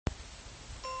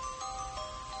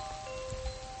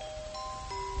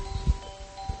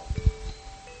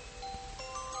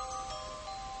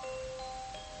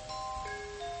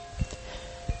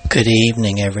Good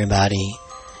evening, everybody,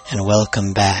 and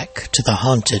welcome back to the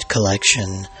Haunted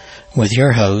Collection with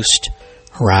your host,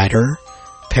 writer,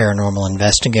 paranormal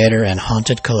investigator, and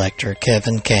haunted collector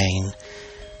Kevin Kane,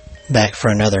 back for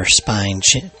another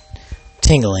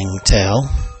spine-tingling tale,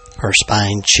 or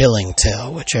spine-chilling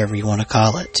tale, whichever you want to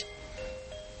call it.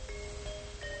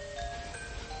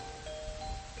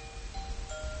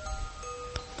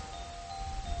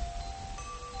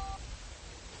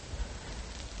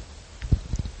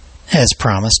 As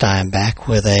promised, I am back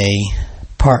with a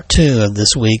part 2 of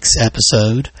this week's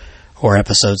episode, or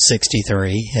episode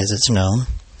 63, as it's known.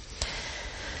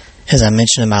 As I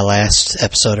mentioned in my last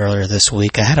episode earlier this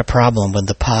week, I had a problem with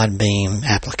the Podbeam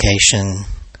application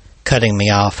cutting me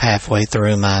off halfway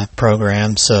through my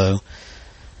program, so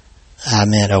I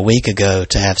meant a week ago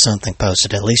to have something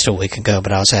posted, at least a week ago,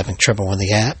 but I was having trouble with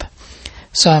the app.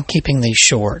 So I'm keeping these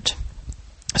short.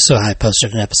 So I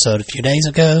posted an episode a few days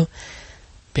ago.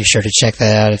 Be sure to check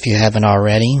that out if you haven't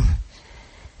already.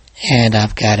 And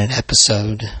I've got an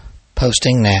episode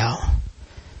posting now.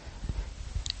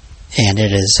 And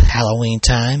it is Halloween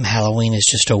time. Halloween is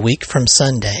just a week from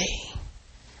Sunday.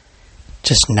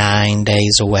 Just 9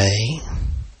 days away.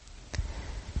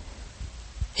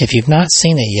 If you've not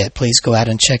seen it yet, please go out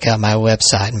and check out my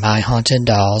website,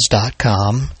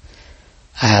 myhauntedDolls.com.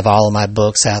 I have all of my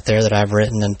books out there that I've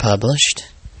written and published.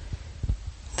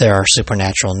 There are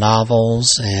supernatural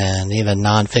novels and even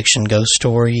nonfiction ghost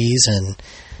stories, and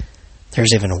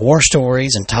there's even war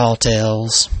stories and tall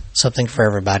tales, something for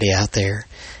everybody out there.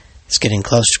 It's getting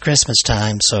close to Christmas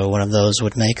time, so one of those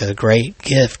would make a great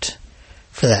gift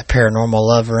for that paranormal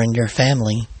lover in your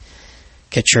family.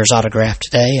 Get yours autographed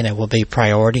today, and it will be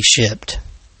priority shipped.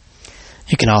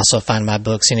 You can also find my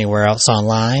books anywhere else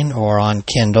online or on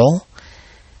Kindle.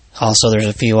 Also, there's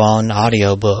a few on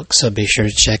audiobooks, so be sure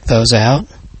to check those out.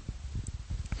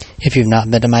 If you've not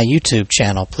been to my YouTube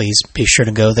channel, please be sure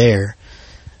to go there.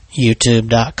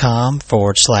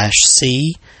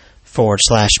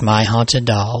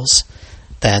 youtube.com/C/myhauntedDolls.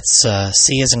 That's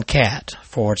C as in cat,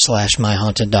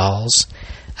 /myhauntedDolls.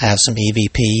 I have some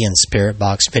EVP and Spirit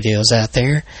Box videos out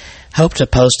there. Hope to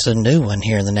post a new one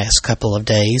here in the next couple of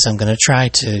days. I'm going to try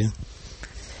to.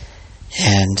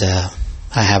 And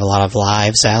I have a lot of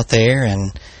lives out there,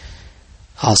 and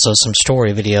also some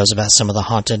story videos about some of the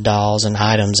haunted dolls and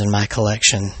items in my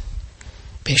collection.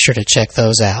 Be sure to check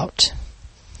those out.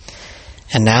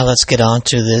 And now let's get on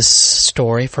to this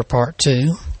story for part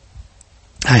 2.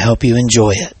 I hope you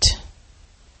enjoy it.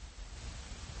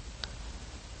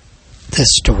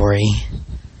 This story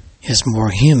is more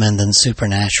human than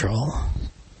supernatural.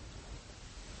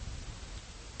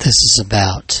 This is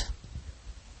about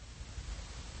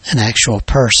an actual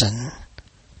person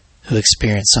who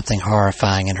experienced something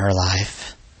horrifying in her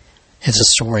life. It's a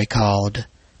story called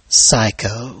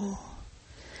Psycho.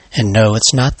 And no,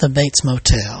 it's not the Bates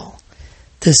Motel.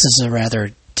 This is a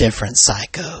rather different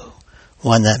psycho.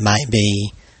 One that might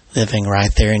be living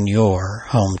right there in your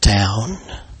hometown.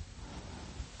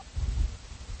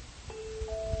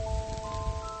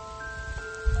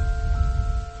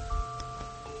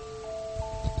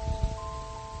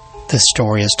 This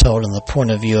story is told in the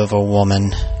point of view of a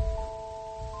woman.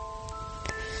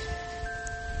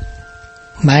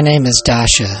 My name is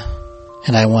Dasha,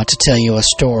 and I want to tell you a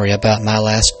story about my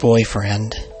last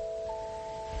boyfriend.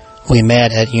 We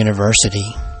met at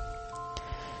university.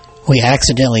 We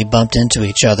accidentally bumped into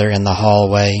each other in the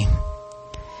hallway.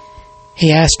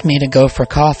 He asked me to go for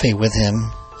coffee with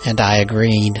him, and I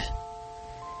agreed.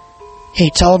 He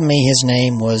told me his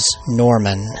name was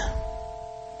Norman.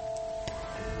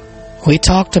 We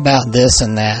talked about this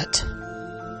and that.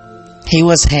 He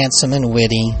was handsome and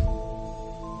witty.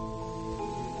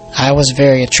 I was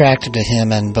very attracted to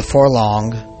him, and before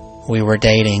long, we were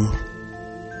dating.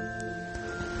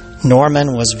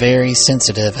 Norman was very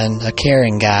sensitive and a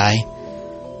caring guy,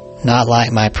 not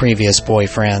like my previous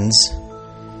boyfriends.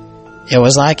 It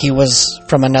was like he was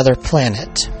from another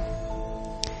planet.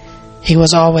 He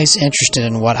was always interested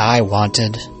in what I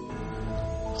wanted,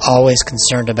 always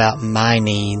concerned about my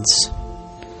needs,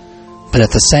 but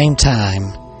at the same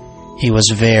time, he was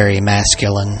very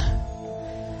masculine.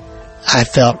 I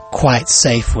felt quite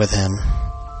safe with him.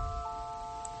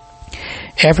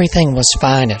 Everything was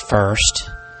fine at first.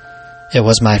 It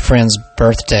was my friend's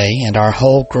birthday, and our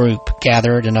whole group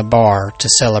gathered in a bar to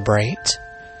celebrate.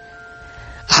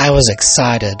 I was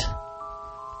excited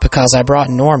because I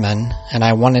brought Norman, and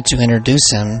I wanted to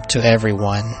introduce him to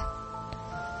everyone.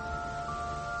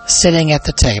 Sitting at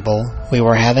the table, we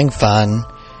were having fun,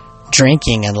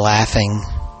 drinking and laughing.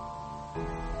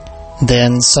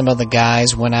 Then some of the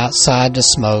guys went outside to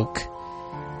smoke,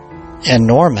 and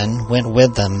Norman went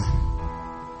with them.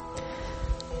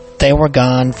 They were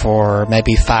gone for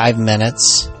maybe 5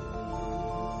 minutes,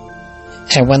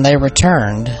 and when they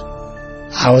returned,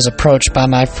 I was approached by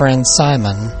my friend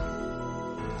Simon.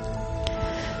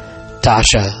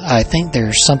 "Dasha, I think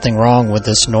there's something wrong with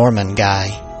this Norman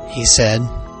guy," he said.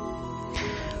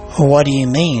 "What do you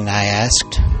mean?" I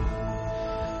asked.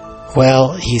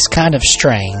 "Well, he's kind of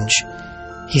strange.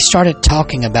 He started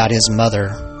talking about his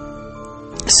mother,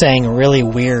 saying really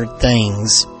weird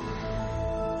things.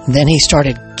 Then he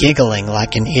started giggling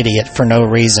like an idiot for no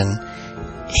reason.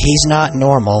 He's not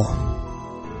normal."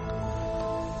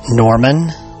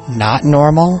 "Norman? Not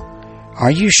normal?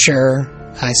 Are you sure?"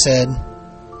 I said.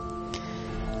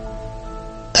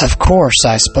 Of course,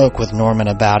 I spoke with Norman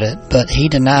about it, but he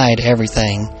denied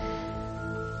everything.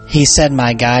 He said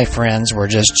my guy friends were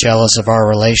just jealous of our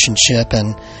relationship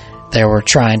and they were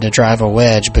trying to drive a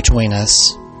wedge between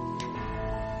us.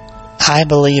 I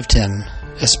believed him,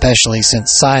 especially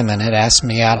since Simon had asked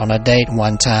me out on a date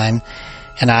one time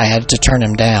and I had to turn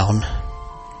him down.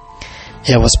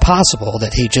 It was possible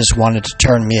that he just wanted to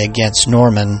turn me against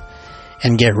Norman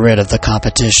and get rid of the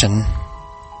competition.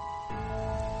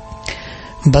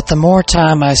 But the more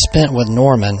time I spent with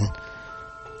Norman,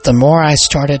 the more I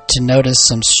started to notice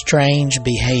some strange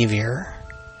behavior.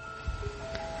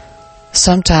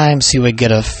 Sometimes he would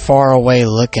get a faraway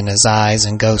look in his eyes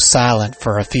and go silent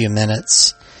for a few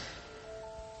minutes.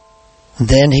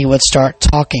 Then he would start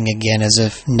talking again as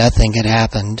if nothing had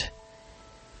happened.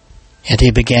 And he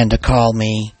began to call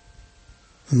me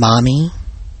Mommy.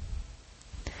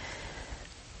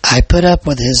 I put up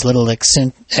with his little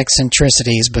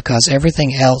eccentricities because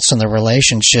everything else in the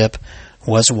relationship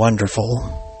was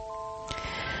wonderful.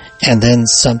 And then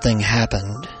something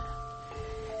happened.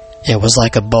 It was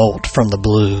like a bolt from the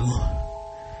blue.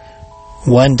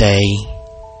 One day,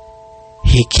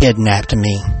 he kidnapped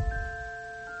me.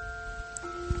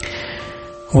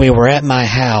 We were at my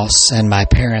house and my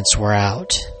parents were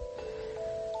out.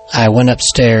 I went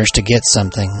upstairs to get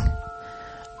something.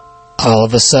 All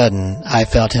of a sudden, I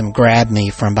felt him grab me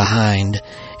from behind,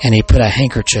 and he put a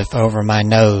handkerchief over my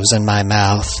nose and my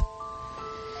mouth.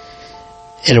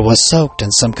 It was soaked in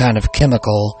some kind of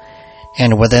chemical,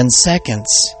 and within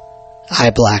seconds, I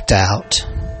blacked out.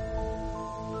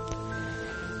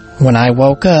 When I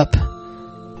woke up,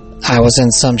 I was in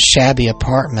some shabby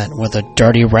apartment with a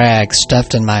dirty rag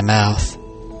stuffed in my mouth.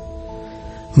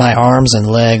 My arms and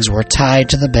legs were tied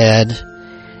to the bed,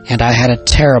 and I had a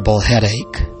terrible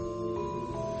headache.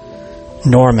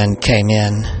 Norman came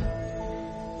in.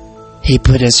 He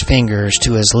put his fingers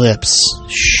to his lips,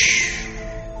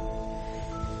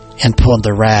 and pulled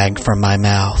the rag from my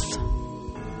mouth.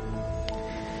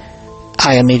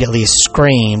 I immediately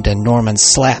screamed, and Norman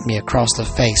slapped me across the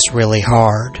face really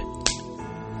hard.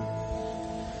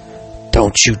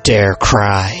 "Don't you dare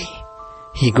cry,"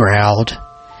 he growled.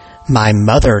 "My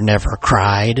mother never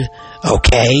cried,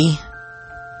 okay?"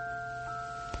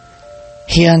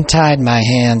 He untied my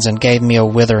hands and gave me a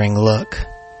withering look.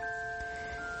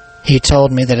 He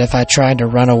told me that if I tried to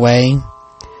run away,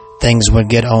 things would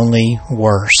get only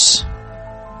worse.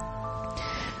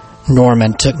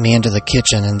 Norman took me into the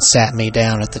kitchen and sat me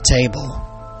down at the table.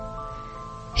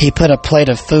 He put a plate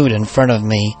of food in front of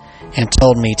me and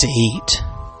told me to eat.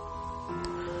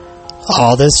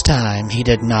 All this time, he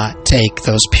did not take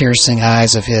those piercing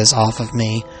eyes of his off of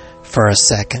me for a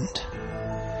second.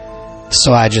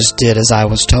 So I just did as I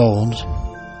was told.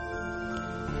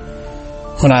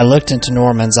 When I looked into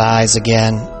Norman's eyes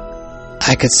again,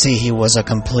 I could see he was a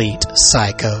complete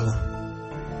psycho.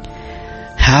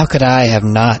 How could I have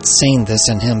not seen this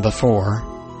in him before?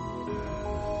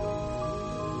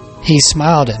 He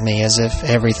smiled at me as if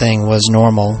everything was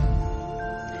normal.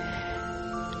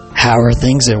 "How are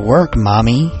things at work,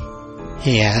 Mommy?"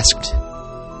 he asked.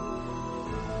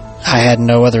 I had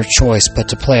no other choice but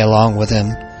to play along with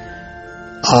him.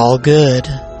 "All good,"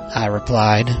 I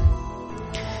replied.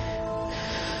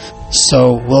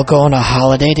 "So we'll go on a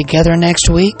holiday together next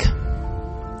week?"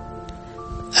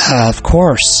 Of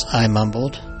course," I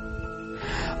mumbled.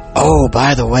 "Oh,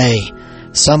 by the way,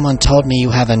 someone told me you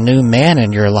have a new man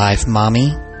in your life,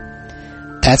 Mommy.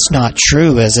 That's not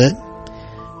true, is it?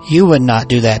 You would not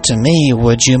do that to me,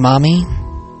 would you, Mommy?"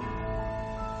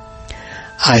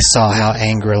 I saw how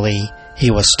angrily he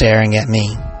was staring at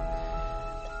me.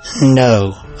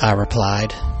 "No," I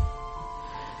replied.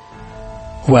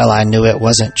 "Well, I knew it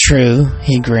wasn't true,"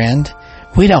 he grinned.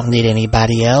 "We don't need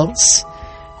anybody else.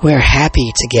 We're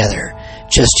happy together,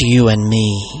 just you and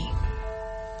me."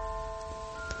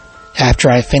 After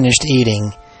I finished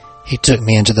eating, he took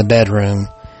me into the bedroom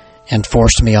and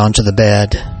forced me onto the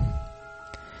bed.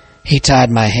 He tied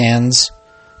my hands,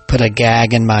 put a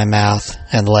gag in my mouth,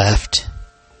 and left.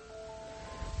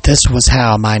 This was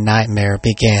how my nightmare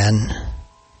began.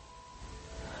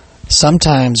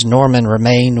 Sometimes Norman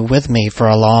remained with me for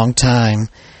a long time,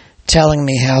 telling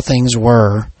me how things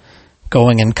were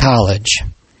going in college.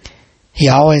 He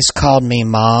always called me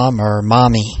Mom or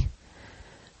Mommy.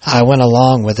 I went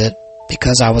along with it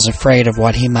because I was afraid of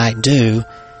what he might do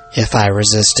if I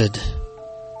resisted.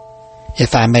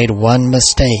 If I made one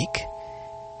mistake,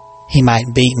 he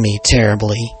might beat me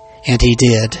terribly, and he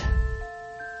did.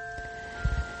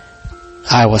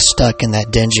 I was stuck in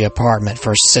that dingy apartment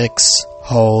for 6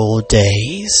 whole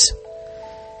days.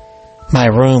 My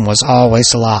room was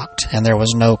always locked, and there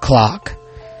was no clock,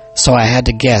 so I had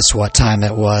to guess what time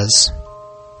it was.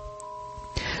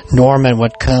 Norman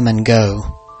would come and go.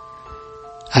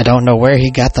 I don't know where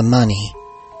he got the money,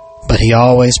 but he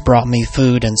always brought me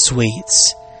food and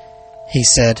sweets. He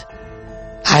said,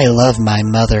 "I love my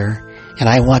mother, and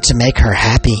I want to make her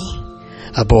happy.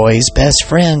 A boy's best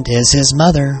friend is his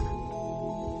mother."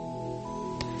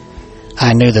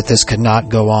 I knew that this could not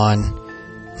go on.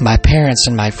 My parents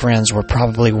and my friends were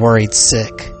probably worried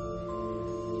sick.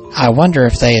 I wonder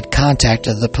if they had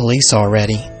contacted the police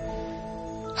already.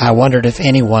 I wondered if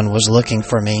anyone was looking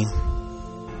for me.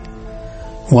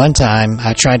 One time,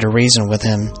 I tried to reason with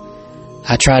him.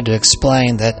 I tried to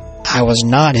explain that I was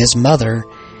not his mother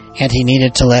and he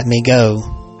needed to let me go.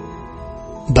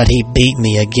 But he beat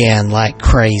me again like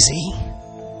crazy.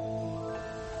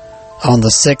 On the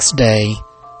 6th day,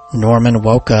 Norman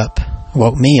woke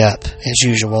me up as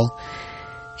usual,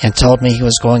 and told me he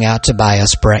was going out to buy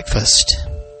us breakfast.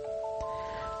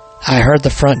 I heard the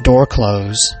front door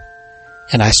close,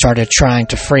 and I started trying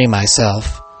to free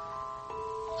myself.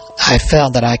 I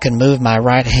felt that I could move my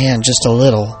right hand just a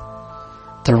little.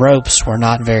 The ropes were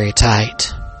not very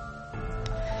tight.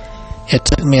 It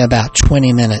took me about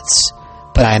 20 minutes,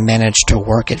 but I managed to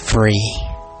work it free.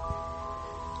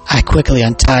 I quickly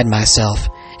untied myself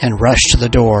and rushed to the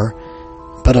door,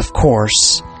 but of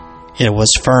course, it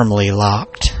was firmly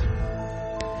locked.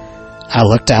 I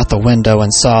looked out the window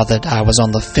and saw that I was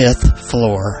on the 5th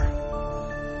floor.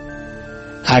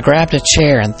 I grabbed a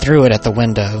chair and threw it at the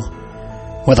window.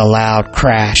 With a loud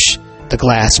crash, the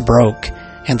glass broke,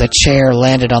 and the chair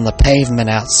landed on the pavement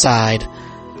outside,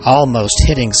 almost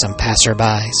hitting some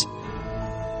passerbys.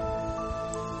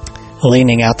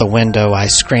 Leaning out the window, I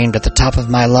screamed at the top of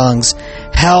my lungs,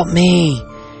 "Help me!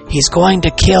 He's going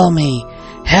to kill me!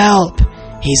 Help!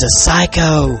 He's a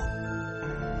psycho!"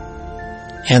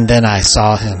 And then I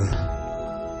saw him.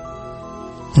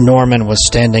 Norman was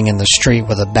standing in the street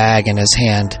with a bag in his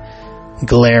hand,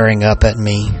 glaring up at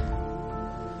me.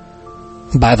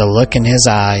 By the look in his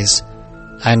eyes,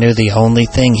 I knew the only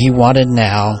thing he wanted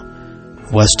now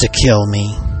was to kill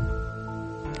me.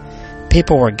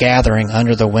 People were gathering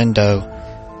under the window,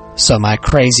 so my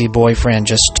crazy boyfriend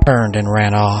just turned and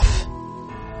ran off.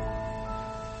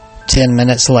 10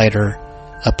 minutes later,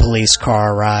 a police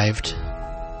car arrived.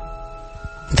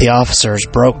 The officers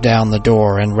broke down the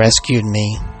door and rescued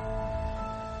me.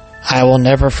 I will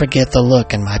never forget the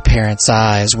look in my parents'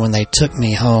 eyes when they took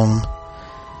me home.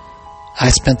 I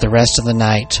spent the rest of the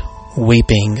night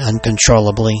weeping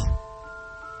uncontrollably.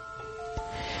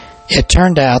 It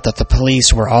turned out that the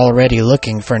police were already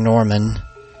looking for Norman.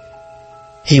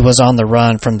 He was on the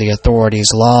run from the authorities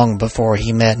long before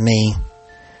he met me.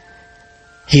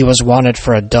 He was wanted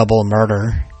for a double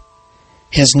murder.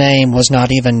 His name was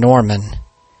not even Norman.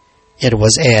 It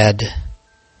was Ed,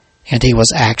 and he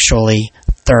was actually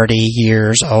 30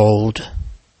 years old.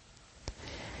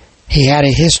 He had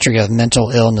a history of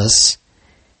mental illness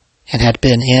and had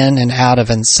been in and out of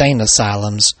insane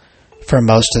asylums for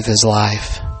most of his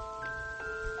life.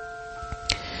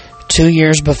 2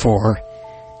 years before,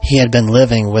 he had been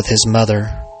living with his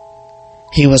mother.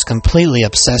 He was completely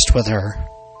obsessed with her.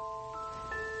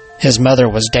 His mother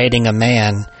was dating a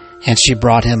man, and she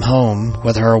brought him home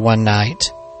with her one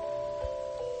night.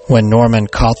 When Norman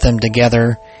caught them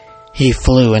together, he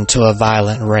flew into a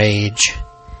violent rage.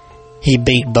 He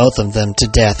beat both of them to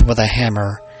death with a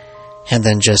hammer and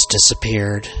then just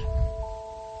disappeared.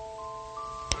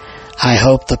 I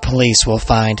hope the police will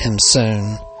find him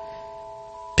soon,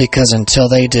 because until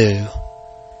they do,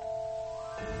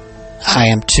 I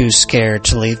am too scared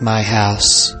to leave my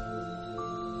house.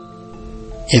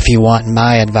 If you want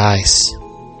my advice,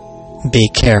 be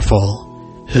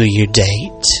careful who you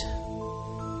date.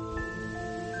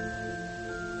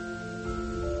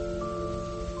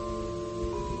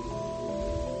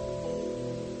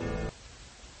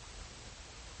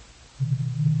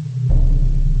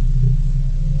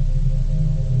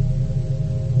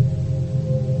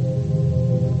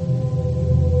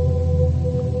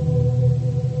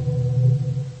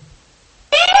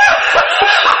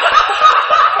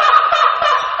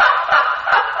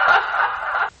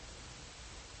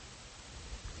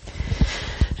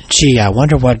 Gee, I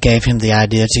wonder what gave him the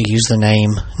idea to use the name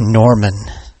Norman.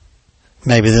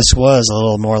 Maybe this was a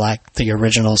little more like the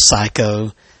original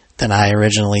Psycho than I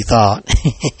originally thought.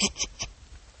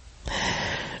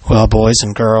 Well, boys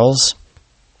and girls,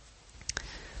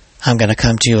 I'm going to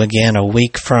come to you again a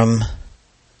week from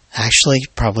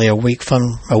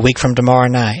tomorrow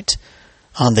night.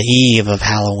 On the eve of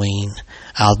Halloween,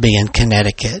 I'll be in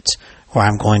Connecticut, where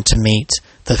I'm going to meet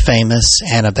the famous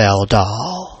Annabelle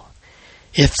doll.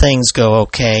 If things go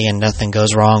okay and nothing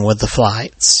goes wrong with the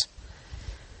flights,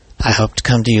 I hope to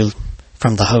come to you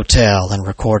from the hotel and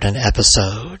record an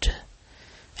episode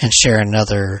and share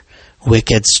another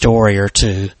wicked story or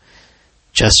two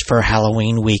just for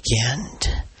Halloween weekend.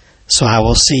 So I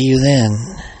will see you then.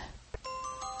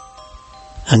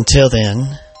 Until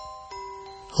then,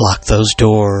 lock those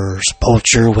doors,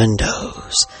 bolt your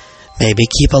windows, maybe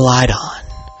keep a light on.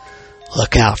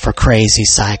 Look out for crazy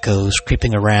psychos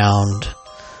creeping around,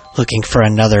 looking for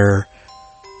another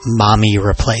mommy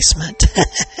replacement.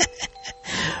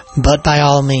 But by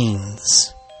all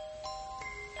means,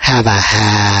 have a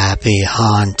happy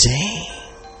haunting.